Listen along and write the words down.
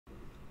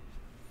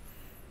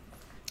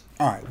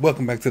Alright,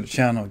 welcome back to the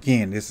channel.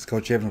 Again, this is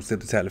Coach Evans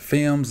with the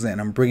Films,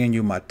 and I'm bringing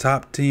you my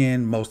top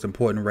 10 most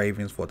important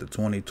Ravens for the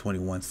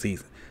 2021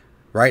 season.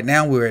 Right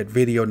now, we're at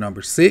video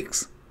number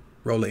 6.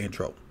 Roll the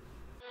intro.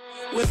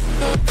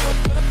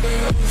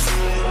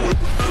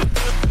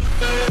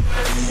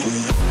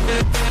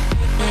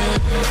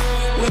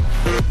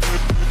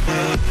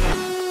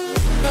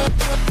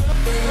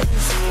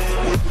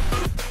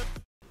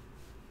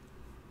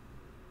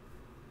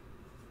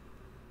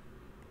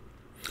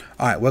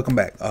 Alright, welcome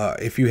back.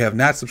 If you have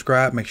not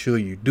subscribed, make sure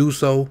you do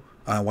so.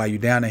 While you're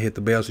down there, hit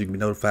the bell so you can be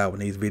notified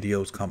when these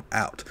videos come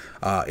out.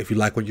 If you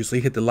like what you see,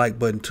 hit the like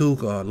button too.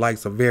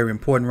 Likes are very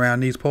important around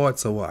these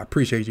parts, so I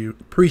appreciate you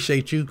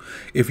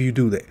if you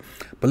do that.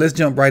 But let's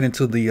jump right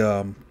into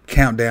the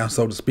countdown,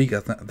 so to speak.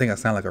 I think I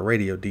sound like a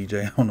radio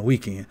DJ on the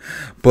weekend.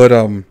 But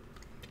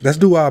let's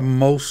do our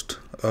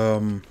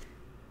our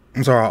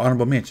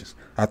honorable mentions.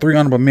 Our 3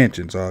 honorable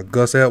mentions.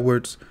 Gus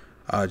Edwards,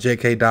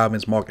 J.K.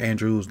 Dobbins, Mark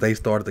Andrews. They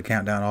started the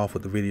countdown off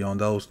with the video on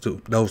those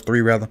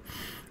 3 rather.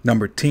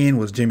 Number 10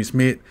 was Jimmy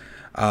Smith,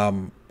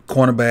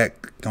 cornerback,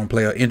 gonna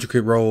play an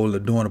intricate role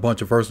of doing a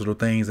bunch of versatile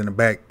things in the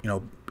back,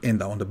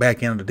 on the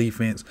back end of the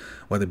defense,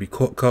 whether it be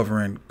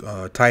covering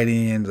tight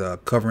ends,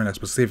 covering a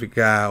specific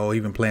guy, or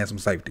even playing some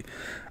safety.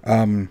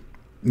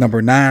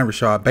 Number 9,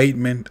 Rashad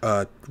Bateman,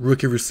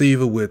 rookie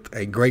receiver with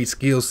a great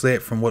skill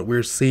set from what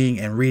we're seeing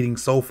and reading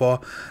so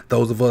far.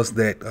 Those of us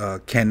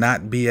that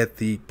cannot be at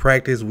the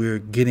practice, we're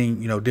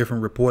getting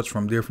different reports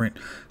from different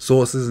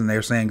sources, and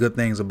they're saying good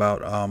things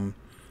about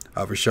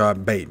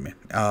Rashad Bateman.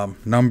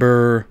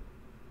 Number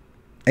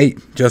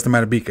 8, Justin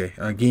Madubuike.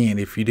 Again,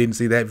 if you didn't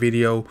see that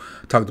video,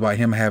 talked about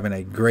him having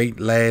a great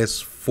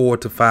last 4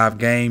 to 5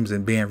 games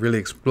and being really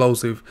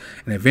explosive,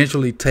 and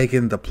eventually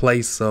taking the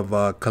place of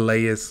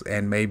Calais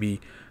and maybe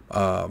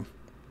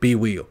B.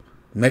 Will.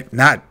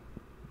 Not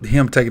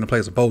him taking the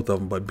place of both of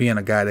them, but being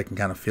a guy that can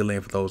kind of fill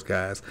in for those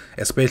guys,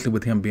 especially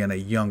with him being a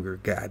younger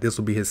guy. This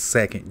will be his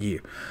 2nd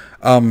year.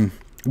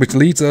 Which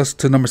leads us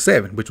to number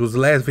 7, which was the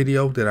last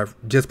video that I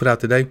just put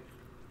out today.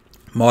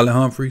 Marlon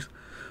Humphreys,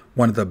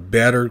 one of the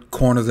better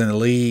corners in the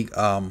league.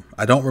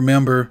 I don't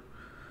remember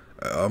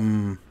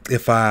matter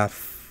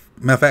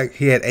of fact,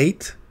 he had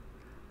 8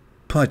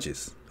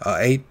 punches,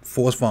 8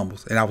 forced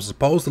fumbles, and I was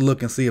supposed to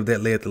look and see if that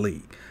led the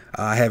league.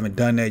 I haven't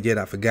done that yet.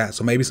 I forgot.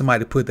 So maybe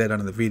somebody put that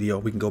under the video.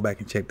 We can go back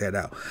and check that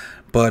out.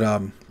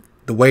 But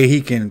the way he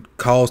can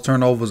cause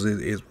turnovers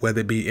is whether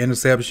it be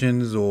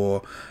interceptions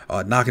or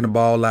knocking the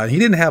ball out. He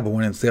didn't have a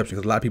 1 interception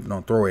because a lot of people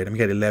don't throw at him.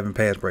 He had 11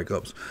 pass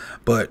breakups.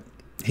 But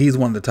he's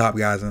one of the top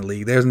guys in the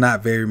league. There's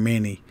not very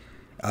many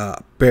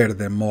better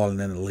than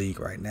Marlon in the league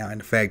right now.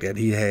 And the fact that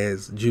he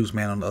has Juice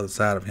Man on the other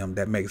side of him,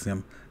 that makes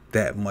him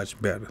that much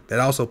better.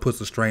 That also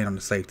puts a strain on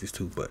the safeties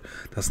too, but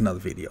that's another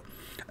video.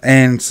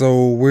 And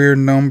so we're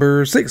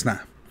number 6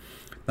 now.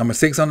 Number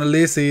 6 on the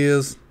list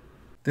is,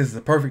 this is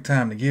the perfect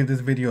time to give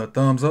this video a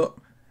thumbs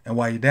up. And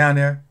while you're down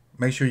there,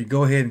 make sure you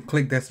go ahead and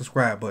click that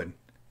subscribe button.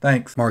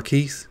 Thanks.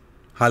 Marquise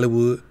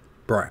Hollywood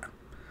Brown.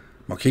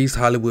 Marquise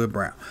Hollywood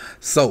Brown.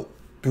 So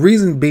the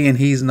reason being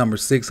he's number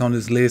 6 on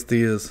this list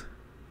is,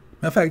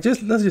 matter of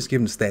fact, let's just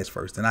give him the stats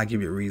first, and I'll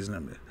give you a reason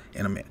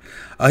in a minute.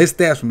 His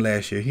stats from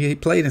last year, he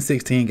played in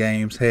 16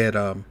 games, had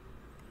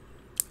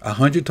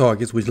 100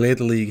 targets, which led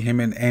the league. Him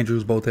and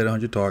Andrews both had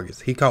 100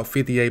 targets. He caught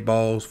 58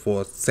 balls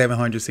for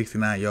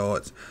 769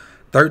 yards,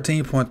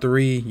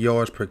 13.3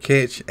 yards per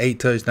catch, 8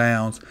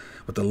 touchdowns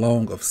with a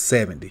long of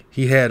 70.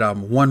 He had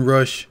 1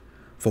 rush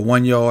for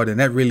 1 yard, and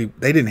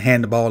they didn't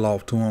hand the ball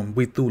off to him.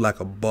 We threw like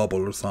a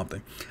bubble or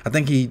something. I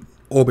think he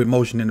orbit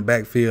motion in the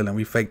backfield, and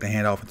we faked the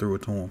handoff and threw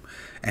it to him,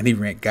 and he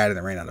got it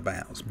and ran out of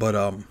bounds. But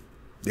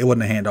it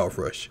wasn't a handoff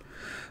rush.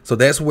 So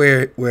that's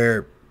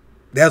where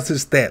that's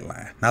his stat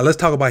line. Now let's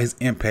talk about his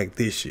impact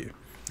this year.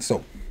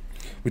 So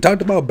we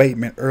talked about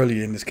Bateman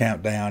earlier in this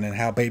countdown and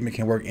how Bateman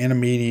can work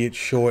intermediate,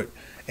 short,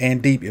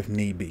 and deep if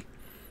need be.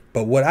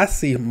 But what I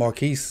see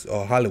Marquise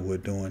or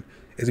Hollywood doing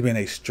is being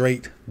a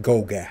straight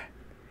go guy.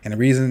 And the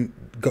reason,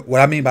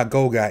 what I mean by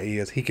go guy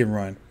is he can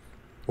run,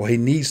 or he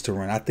needs to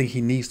run. I think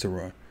he needs to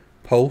run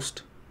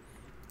post,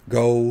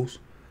 goals,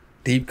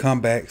 deep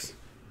comebacks,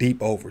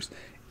 deep overs.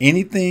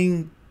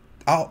 Anything,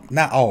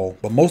 not all,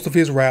 but most of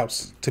his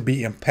routes to be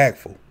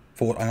impactful,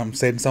 I'm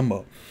setting some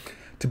up,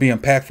 to be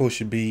impactful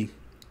should be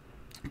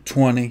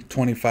 20,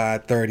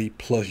 25, 30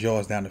 plus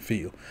yards down the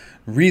field.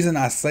 The reason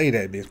I say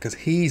that is because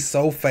he's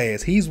so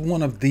fast. He's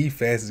one of the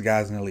fastest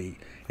guys in the league.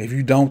 If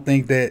you don't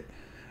think that,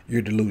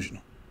 you're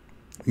delusional.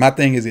 My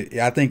thing is,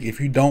 I think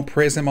if you don't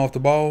press him off the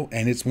ball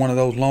and it's one of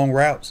those long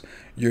routes,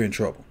 you're in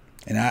trouble.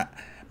 And I'm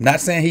not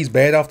saying he's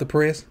bad off the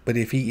press, but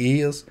if he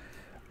is,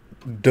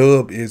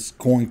 Dub is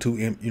going to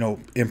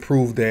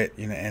improve that,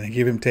 and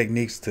give him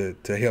techniques to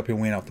help him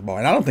win off the ball.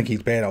 And I don't think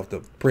he's bad off the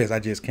press. I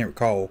just can't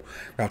recall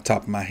right off the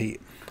top of my head.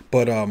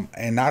 But now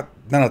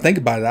that I think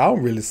about it, I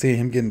don't really see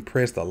him getting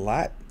pressed a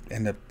lot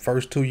in the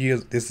first 2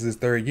 years. This is his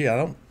 3rd year. I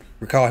don't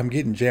recall him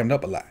getting jammed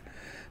up a lot.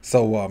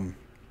 So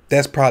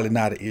that's probably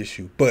not an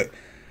issue. But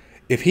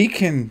if he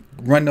can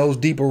run those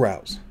deeper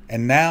routes,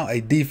 and now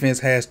a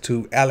defense has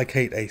to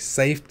allocate a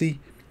safety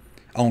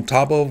on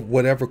top of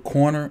whatever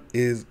corner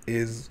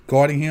is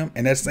guarding him,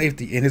 and that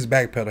safety in his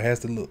back pedal has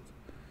to look,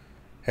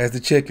 has to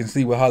check and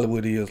see what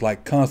Hollywood is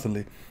like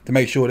constantly to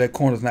make sure that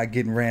corner's not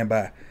getting ran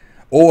by.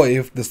 Or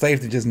if the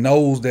safety just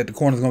knows that the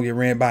corner's gonna get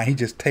ran by, he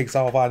just takes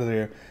off out of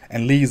there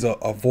and leaves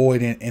a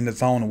void in the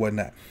zone and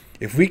whatnot.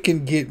 If we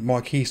can get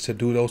Marquise to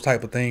do those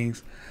type of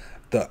things,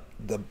 the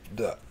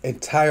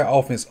entire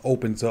offense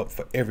opens up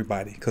for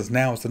everybody, because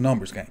now it's a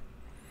numbers game.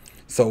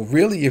 So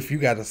really, if you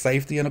got a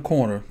safety in a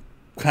corner,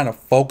 kind of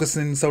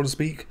focusing, so to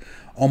speak,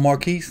 on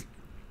Marquise,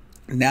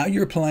 now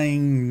you're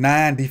playing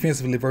 9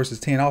 defensively versus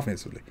 10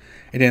 offensively.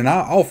 And then in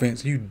our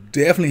offense, you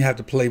definitely have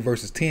to play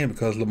versus 10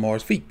 because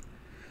Lamar's feet.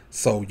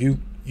 So you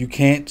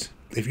can't,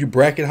 if you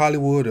bracket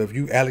Hollywood, or if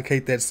you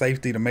allocate that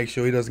safety to make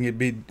sure he doesn't get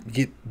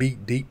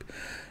beat deep,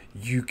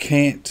 you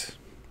can't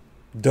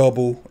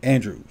double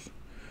Andrews.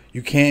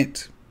 You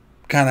can't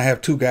kind of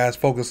have 2 guys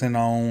focusing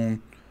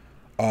on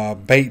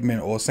Bateman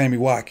or Sammy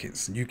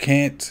Watkins. You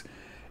can't,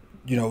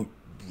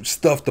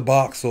 stuff the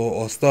box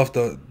or stuff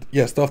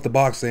the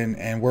box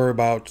and worry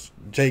about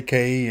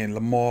JK and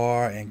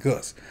Lamar and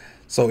Gus.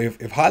 So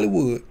if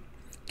Hollywood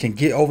can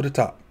get over the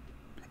top,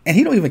 and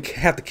he don't even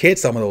have to catch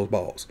some of those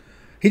balls,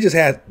 he just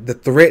has, the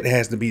threat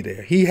has to be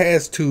there. He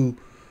has to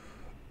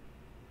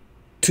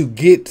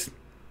get,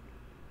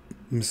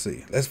 let me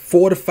see, that's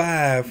 4 to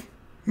 5,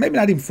 maybe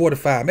not even 4 to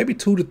 5, maybe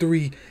 2 to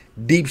 3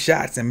 deep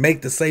shots, and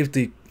make the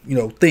safety,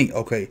 think,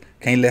 okay,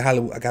 can't let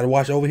Hollywood, I got to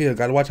watch over here,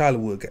 got to watch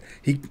Hollywood.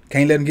 He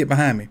can't let him get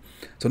behind me.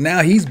 So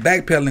now he's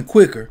backpedaling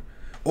quicker,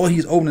 or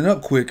he's opening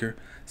up quicker.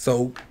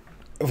 So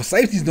if a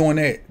safety's doing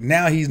that,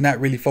 now he's not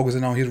really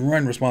focusing on his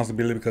run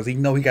responsibility, because he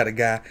know he got a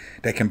guy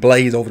that can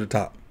blaze over the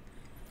top.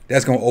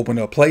 That's going to open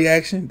up play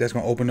action. That's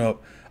going to open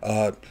up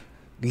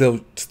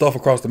little stuff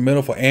across the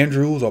middle for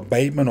Andrews or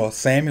Bateman or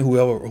Sammy,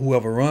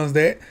 whoever runs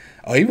that,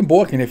 or even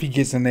Borkin if he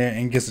gets in there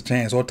and gets a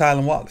chance, or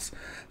Tylen Wallace.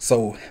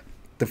 So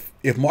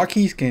if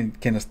Marquise can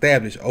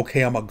establish,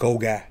 okay, I'm a go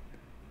guy.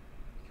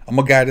 I'm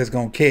a guy that's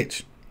going to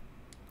catch,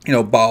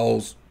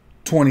 balls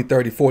 20,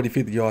 30, 40,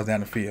 50 yards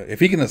down the field. If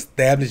he can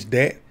establish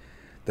that,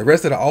 the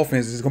rest of the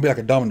offense is going to be like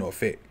a domino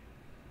effect.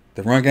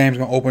 The run game is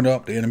going to open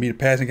up. The intermediate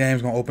passing game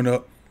is going to open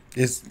up.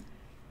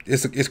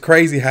 It's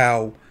crazy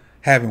how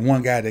having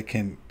one guy that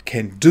can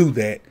do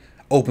that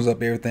opens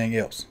up everything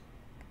else.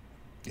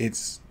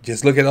 It's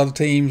just look at other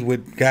teams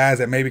with guys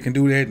that maybe can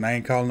do that, and I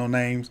ain't calling no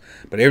names,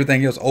 but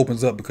everything else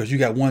opens up because you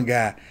got one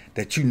guy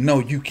that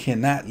you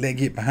cannot let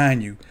get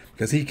behind you,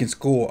 because he can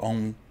score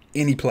on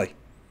any play.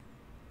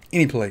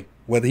 Any play.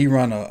 Whether he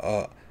run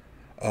a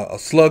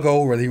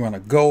sluggo, whether he run a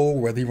goal,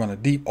 whether he run a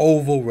deep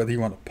oval, whether he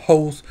run a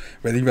post,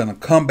 whether he run a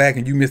comeback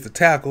and you miss the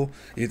tackle,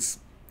 you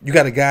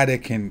got a guy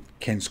that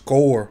can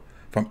score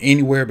from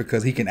anywhere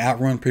because he can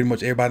outrun pretty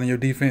much everybody in your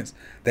defense.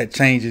 That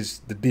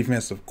changes the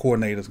defensive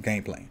coordinator's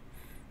game plan.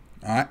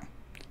 All right,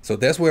 so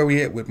that's where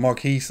we at with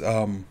Marquise.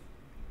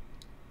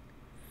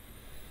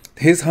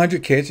 His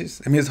 100 catches,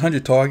 his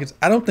 100 targets.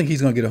 I don't think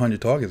he's going to get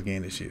 100 targets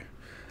again this year.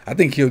 I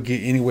think he'll get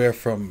anywhere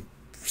from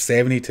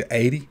 70 to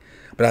 80,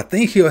 but I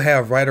think he'll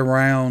have right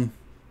around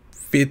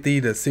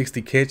 50 to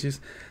 60 catches.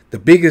 The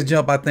biggest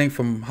jump I think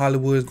from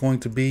Hollywood is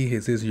going to be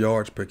his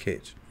yards per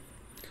catch.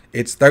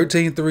 It's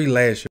 13.3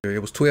 last year.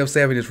 It was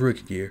 12.7 his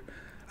rookie year.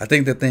 I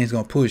think that thing's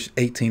going to push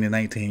 18 and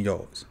 19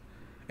 yards.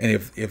 And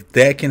if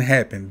that can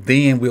happen,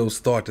 then we'll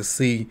start to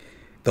see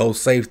those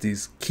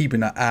safeties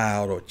keeping an eye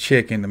out or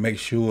checking to make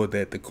sure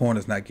that the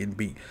corner's not getting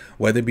beat,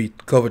 whether it be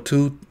cover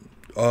 2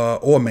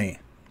 or man.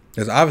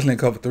 Because obviously in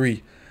cover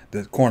 3,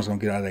 the corner's going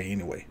to get out of there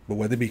anyway. But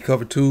whether it be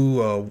cover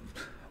 2,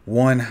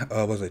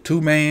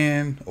 2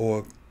 man,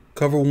 or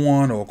cover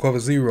 1 or cover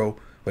 0,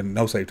 but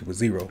no safety was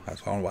 0. I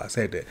don't know why I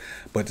said that.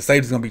 But the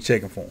safety's going to be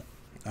checking for him.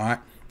 All right?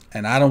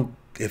 And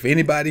if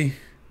anybody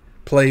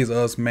plays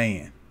us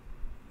man,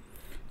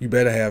 you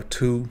better have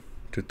 2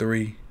 to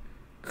 3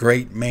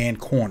 great man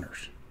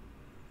corners.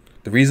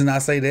 The reason I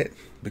say that,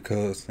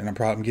 because, and I'm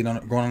probably going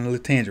on a little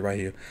tangent right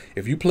here.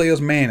 If you play us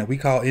man and we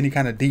call any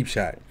kind of deep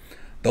shot,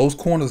 those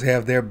corners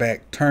have their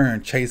back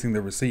turned chasing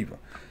the receiver.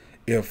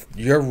 If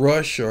your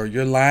rush or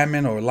your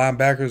linemen or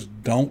linebackers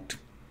don't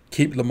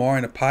keep Lamar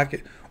in the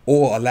pocket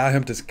or allow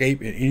him to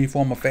escape in any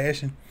form of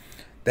fashion,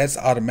 that's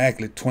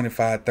automatically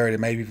 25, 30,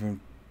 maybe even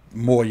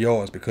more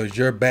yards, because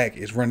your back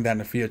is running down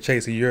the field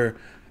chasing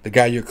the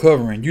guy you're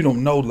covering. You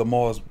don't know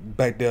Lamar's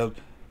back there,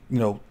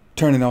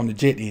 turning on the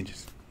jet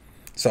engines.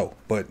 So,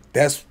 but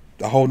that's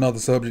a whole nother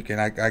subject, and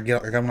I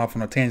got off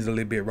on a tangent a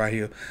little bit right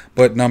here.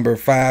 But number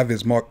 6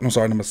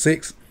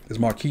 is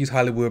Marquise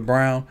Hollywood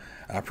Brown.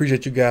 I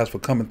appreciate you guys for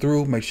coming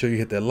through. Make sure you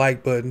hit that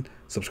like button,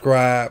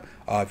 subscribe.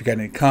 If you got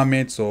any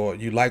comments or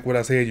you like what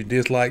I said, you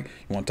dislike,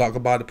 you want to talk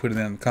about it, put it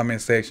in the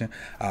comment section.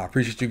 I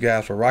appreciate you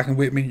guys for rocking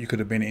with me. You could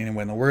have been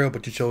anywhere in the world,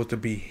 but you chose to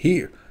be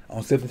here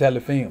on Sip and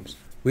Tally Films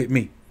with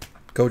me,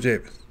 Coach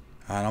Evans.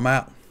 All right, I'm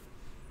out.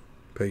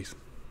 Peace.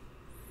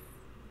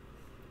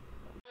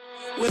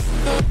 With